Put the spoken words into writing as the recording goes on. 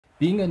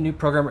Being a new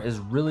programmer is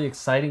really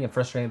exciting and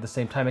frustrating at the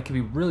same time. It can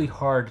be really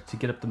hard to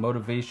get up the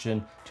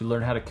motivation to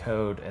learn how to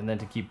code and then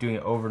to keep doing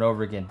it over and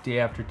over again, day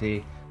after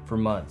day for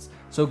months.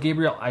 So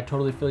Gabriel, I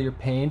totally feel your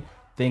pain.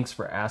 Thanks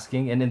for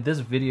asking. And in this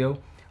video,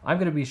 I'm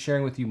going to be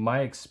sharing with you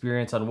my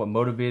experience on what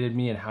motivated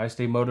me and how I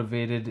stay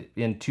motivated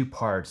in two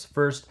parts.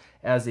 First,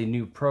 as a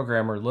new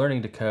programmer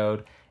learning to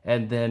code,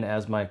 and then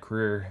as my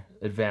career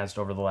advanced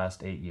over the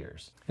last 8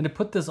 years. And to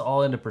put this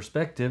all into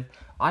perspective,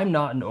 I'm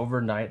not an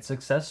overnight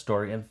success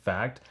story. In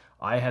fact,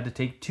 I had to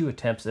take 2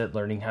 attempts at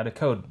learning how to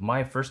code.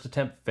 My first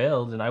attempt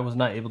failed and I was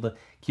not able to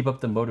keep up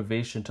the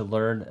motivation to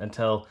learn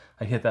until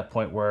I hit that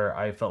point where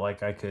I felt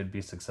like I could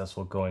be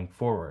successful going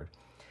forward.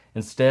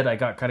 Instead, I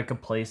got kind of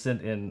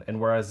complacent in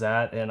where I was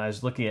at, and I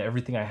was looking at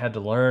everything I had to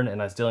learn,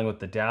 and I was dealing with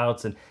the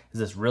doubts, and is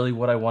this really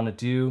what I want to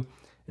do?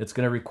 It's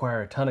going to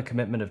require a ton of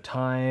commitment of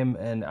time,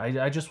 and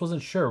I just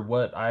wasn't sure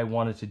what I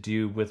wanted to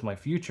do with my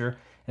future.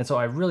 And so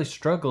I really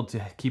struggled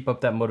to keep up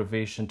that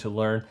motivation to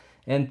learn,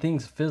 and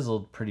things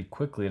fizzled pretty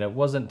quickly. And it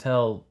wasn't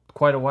until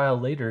quite a while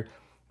later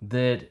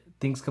that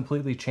things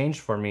completely changed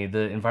for me.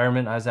 The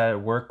environment I was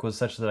at work was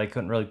such that I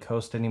couldn't really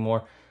coast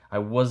anymore. I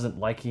wasn't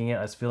liking it.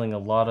 I was feeling a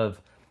lot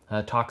of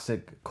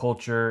toxic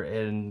culture,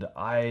 and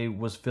I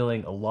was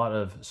feeling a lot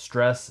of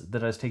stress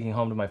that I was taking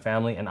home to my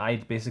family, and I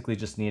basically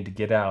just needed to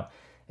get out.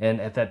 And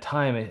at that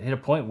time, it hit a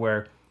point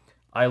where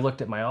I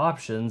looked at my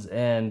options,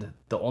 and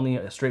the only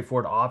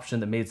straightforward option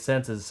that made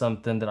sense is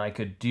something that I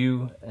could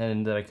do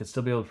and that I could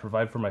still be able to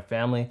provide for my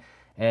family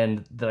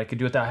and that I could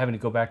do without having to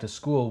go back to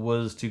school,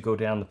 was to go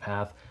down the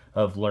path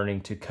of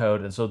learning to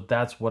code. And so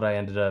that's what I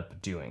ended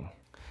up doing.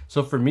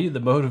 So for me, the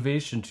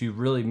motivation to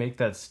really make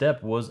that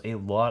step was a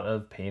lot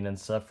of pain and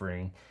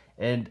suffering.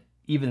 And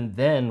even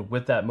then,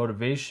 with that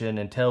motivation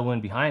and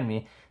tailwind behind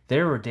me,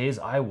 there were days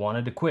I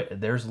wanted to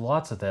quit. There's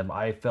lots of them.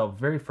 I felt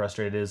very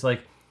frustrated. It's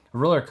like a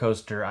roller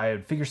coaster. I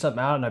would figure something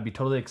out and I'd be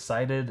totally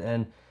excited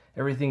and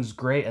everything's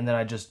great, and then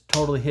I just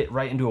totally hit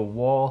right into a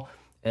wall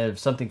of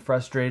something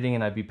frustrating,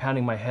 and I'd be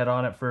pounding my head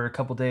on it for a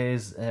couple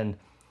days, and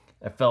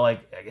I felt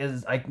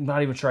like I'm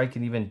not even sure I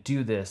can even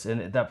do this.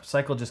 And that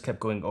cycle just kept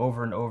going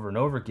over and over and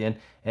over again.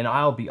 And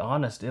I'll be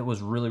honest, it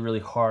was really,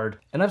 really hard.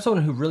 And I'm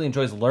someone who really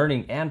enjoys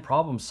learning and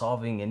problem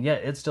solving, and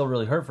yet it still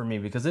really hurt for me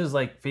because it was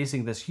like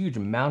facing this huge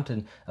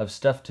mountain of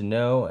stuff to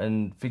know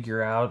and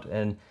figure out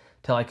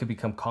until I could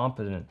become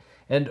competent.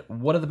 And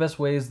one of the best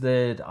ways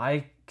that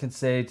I can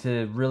say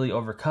to really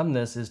overcome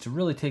this is to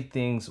really take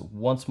things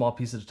one small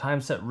piece at a time,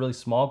 set really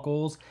small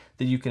goals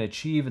that you can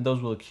achieve, and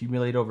those will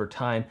accumulate over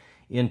time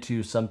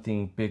into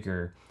something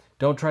bigger.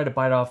 Don't try to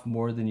bite off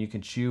more than you can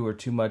chew or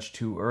too much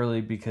too early,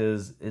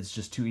 because it's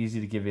just too easy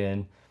to give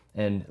in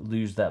and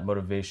lose that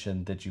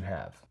motivation that you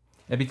have.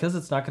 And because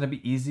it's not going to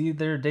be easy,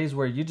 there are days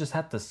where you just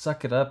have to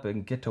suck it up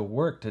and get to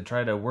work to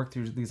try to work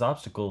through these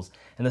obstacles.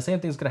 And the same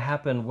thing's going to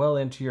happen well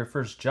into your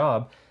first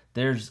job.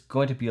 There's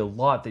going to be a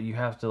lot that you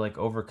have to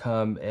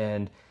overcome,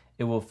 and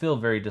it will feel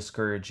very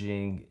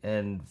discouraging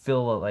and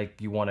feel like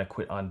you want to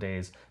quit on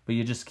days, but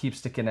you just keep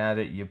sticking at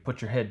it. You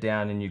put your head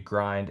down and you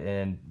grind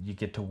and you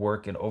get to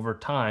work, and over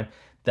time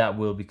that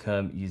will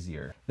become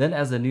easier. Then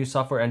as a new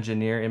software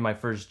engineer in my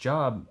first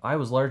job, I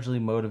was largely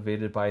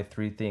motivated by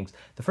 3 things.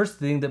 The first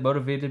thing that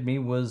motivated me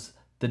was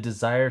the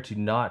desire to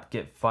not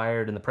get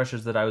fired and the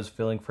pressures that I was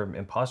feeling from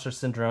imposter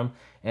syndrome,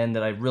 and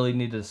that I really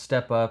needed to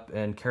step up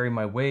and carry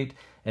my weight,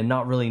 and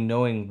not really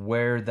knowing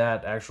where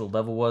that actual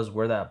level was,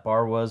 where that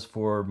bar was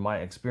for my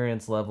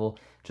experience level,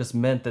 just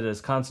meant that it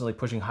was constantly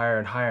pushing higher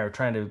and higher,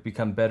 trying to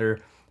become better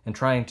and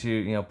trying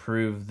to,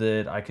 prove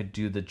that I could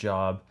do the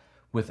job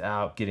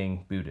without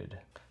getting booted.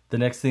 The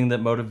next thing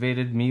that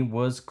motivated me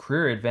was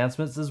career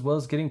advancements as well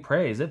as getting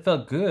praise. It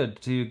felt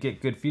good to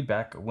get good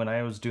feedback when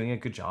I was doing a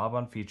good job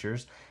on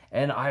features,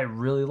 and I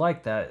really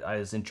liked that. I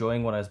was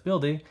enjoying what I was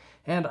building,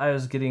 and I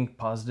was getting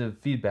positive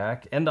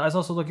feedback, and I was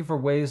also looking for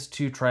ways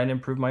to try and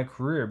improve my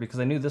career because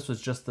I knew this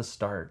was just the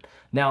start.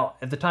 Now,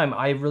 at the time,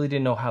 I really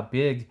didn't know how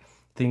big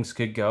things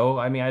could go.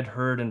 I mean, I'd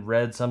heard and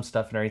read some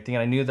stuff and everything,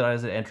 and I knew that I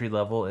was at entry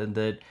level and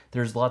that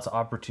there's lots of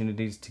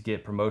opportunities to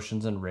get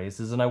promotions and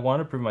raises, and I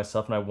wanted to prove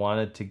myself and I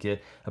wanted to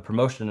get a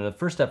promotion. And the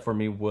first step for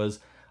me was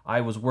I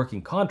was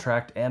working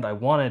contract, and I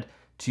wanted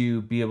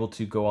to be able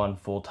to go on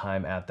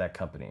full-time at that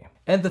company.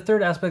 And the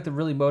third aspect that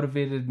really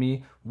motivated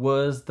me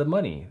was the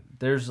money.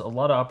 There's a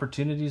lot of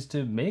opportunities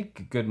to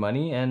make good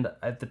money, and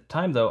at the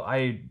time though,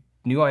 I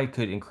knew I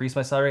could increase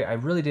my salary. I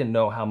really didn't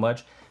know how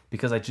much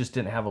because I just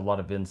didn't have a lot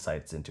of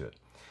insights into it.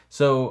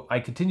 So I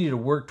continued to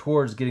work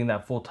towards getting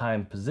that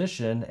full-time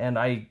position, and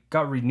I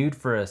got renewed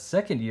for a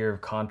second year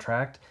of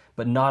contract,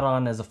 but not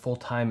on as a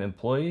full-time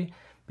employee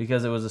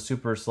because it was a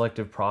super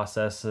selective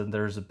process, and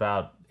there's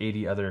about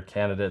 80 other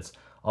candidates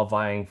all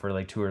vying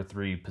for 2 or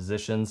 3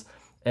 positions.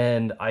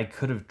 And I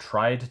could have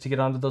tried to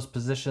get onto those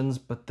positions,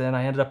 but then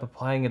I ended up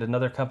applying at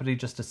another company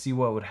just to see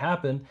what would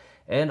happen.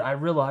 And I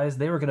realized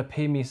they were going to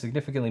pay me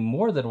significantly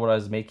more than what I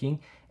was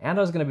making, and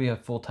I was going to be a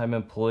full-time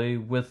employee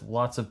with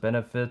lots of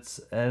benefits.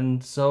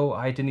 And so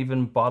I didn't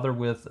even bother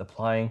with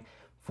applying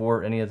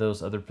for any of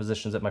those other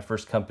positions at my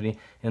first company.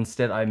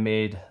 Instead, I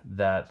made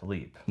that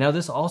leap. Now,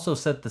 this also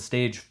set the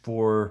stage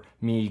for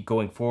me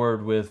going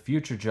forward with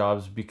future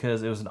jobs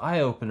because it was an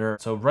eye-opener.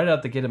 So right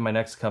out the gate in my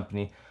next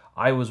company,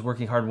 I was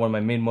working hard. One of my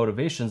main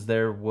motivations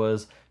there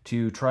was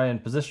to try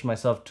and position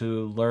myself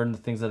to learn the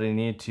things that I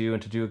need to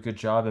and to do a good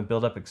job and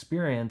build up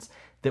experience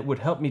that would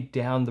help me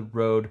down the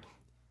road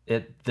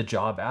at the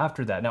job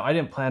after that. Now, I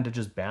didn't plan to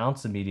just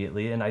bounce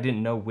immediately, and I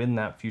didn't know when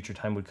that future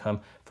time would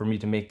come for me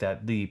to make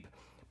that leap.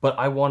 But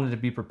I wanted to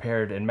be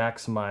prepared and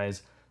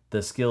maximize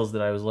the skills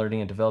that I was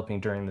learning and developing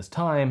during this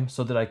time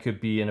so that I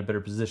could be in a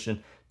better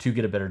position to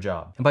get a better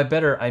job. And by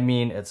better, I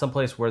mean at some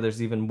place where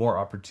there's even more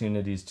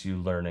opportunities to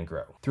learn and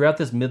grow. Throughout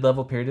this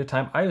mid-level period of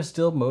time, I was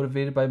still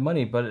motivated by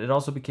money, but it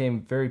also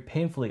became very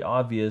painfully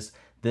obvious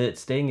that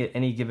staying at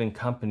any given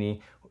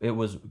company, it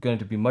was going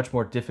to be much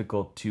more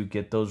difficult to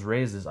get those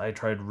raises. I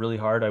tried really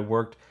hard. I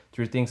worked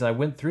through things. I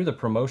went through the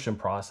promotion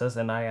process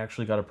and I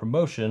actually got a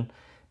promotion,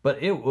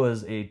 but it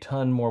was a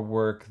ton more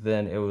work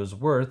than it was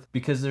worth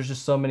because there's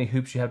just so many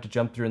hoops you have to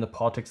jump through in the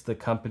politics of the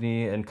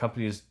company, and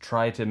companies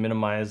try to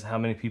minimize how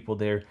many people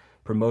they're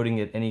promoting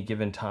at any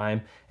given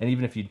time. And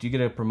even if you do get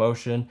a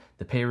promotion,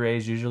 the pay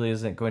raise usually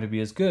isn't going to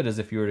be as good as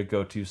if you were to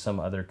go to some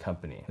other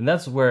company. And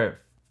that's where it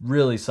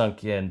really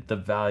sunk in, the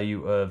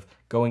value of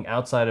going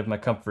outside of my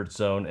comfort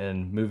zone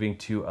and moving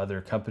to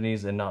other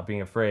companies and not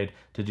being afraid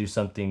to do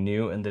something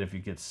new. And that if you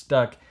get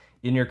stuck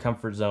in your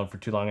comfort zone for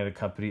too long at a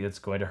company, it's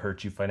going to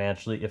hurt you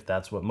financially if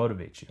that's what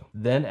motivates you.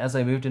 Then as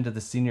I moved into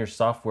the senior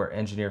software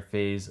engineer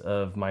phase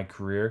of my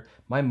career,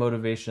 my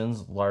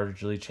motivations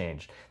largely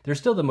changed. There's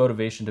still the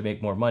motivation to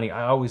make more money.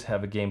 I always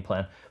have a game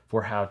plan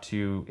for how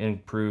to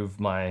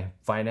improve my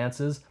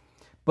finances,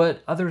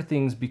 but other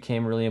things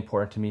became really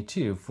important to me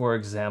too. For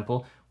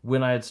example,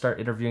 when I'd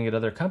start interviewing at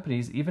other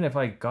companies, even if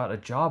I got a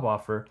job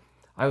offer,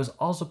 I was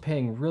also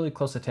paying really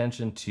close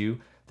attention to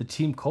the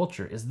team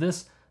culture. Is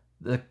this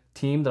the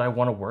team that I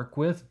want to work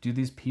with? Do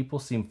these people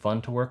seem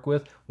fun to work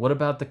with? What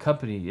about the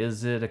company?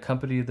 Is it a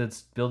company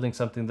that's building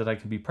something that I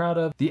can be proud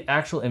of? The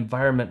actual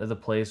environment of the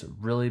place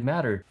really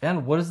mattered.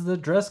 And what is the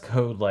dress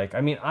code like?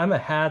 I mean, I'm a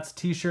hats,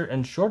 t-shirt,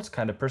 and shorts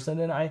kind of person,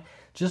 and I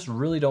just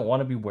really don't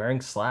want to be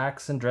wearing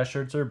slacks and dress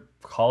shirts or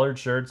collared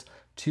shirts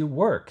to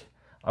work.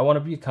 I want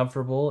to be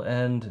comfortable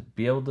and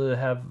be able to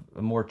have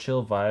a more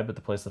chill vibe at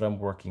the place that I'm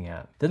working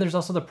at. Then there's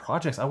also the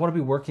projects. I want to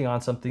be working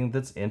on something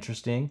that's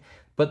interesting,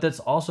 but that's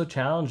also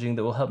challenging,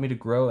 that will help me to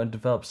grow and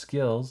develop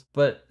skills,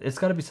 but it's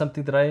got to be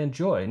something that I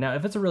enjoy. Now,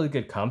 if it's a really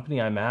good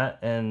company I'm at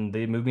and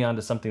they move me on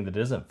to something that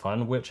isn't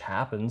fun, which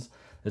happens,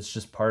 it's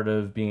just part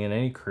of being in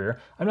any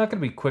career, I'm not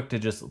going to be quick to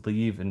just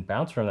leave and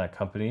bounce from that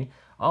company.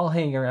 I'll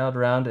hang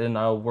around and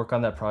I'll work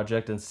on that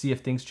project and see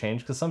if things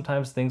change, because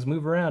sometimes things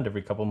move around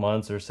every couple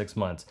months or 6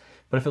 months.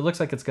 But if it looks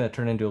like it's going to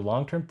turn into a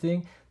long-term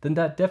thing, then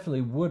that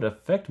definitely would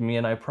affect me,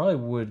 and I probably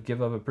would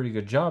give up a pretty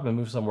good job and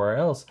move somewhere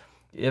else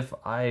if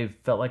I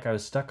felt like I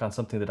was stuck on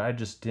something that I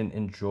just didn't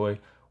enjoy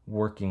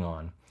working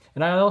on.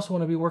 And I also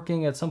want to be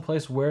working at some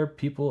place where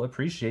people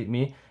appreciate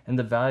me and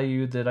the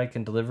value that I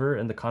can deliver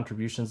and the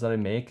contributions that I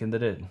make, and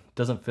that it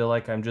doesn't feel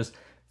like I'm just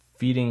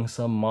feeding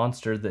some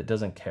monster that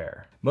doesn't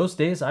care. Most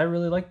days I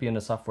really like being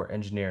a software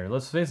engineer.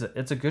 Let's face it,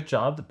 it's a good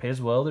job that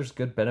pays well, there's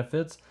good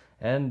benefits,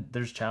 and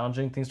there's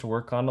challenging things to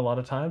work on a lot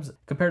of times.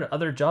 Compared to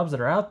other jobs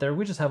that are out there,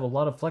 we just have a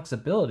lot of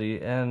flexibility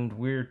and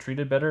we're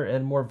treated better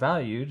and more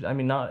valued. I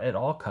mean, not at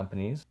all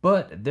companies,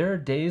 but there are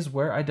days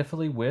where I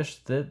definitely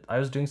wish that I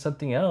was doing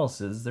something else.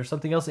 Is there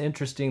something else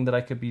interesting that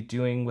I could be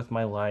doing with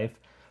my life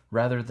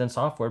rather than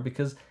software?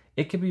 Because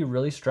it can be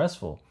really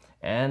stressful.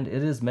 And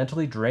it is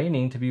mentally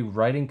draining to be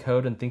writing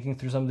code and thinking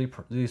through some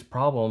of these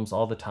problems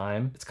all the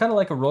time. It's kind of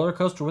like a roller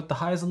coaster with the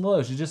highs and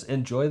lows. You just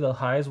enjoy the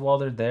highs while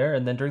they're there,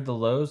 and then during the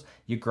lows,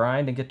 you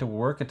grind and get to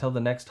work until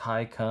the next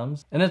high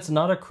comes. And it's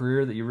not a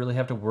career that you really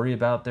have to worry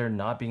about there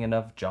not being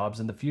enough jobs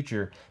in the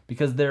future,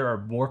 because there are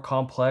more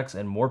complex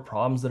and more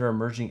problems that are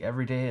emerging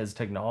every day as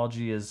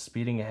technology is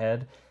speeding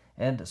ahead.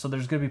 And so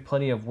there's going to be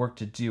plenty of work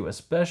to do,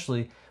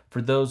 especially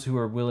for those who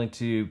are willing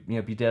to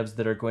be devs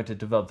that are going to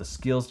develop the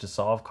skills to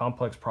solve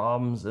complex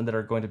problems and that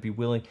are going to be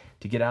willing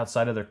to get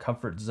outside of their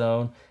comfort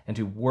zone and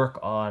to work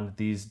on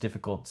these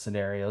difficult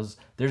scenarios.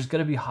 There's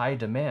going to be high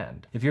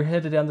demand. If you're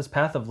headed down this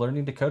path of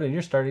learning to code and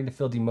you're starting to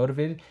feel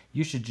demotivated,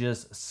 you should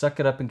just suck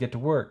it up and get to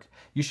work.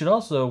 You should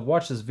also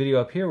watch this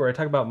video up here where I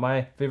talk about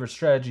my favorite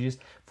strategies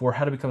for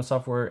how to become a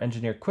software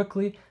engineer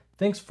quickly.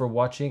 Thanks for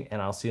watching,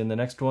 and I'll see you in the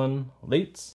next one. Lates.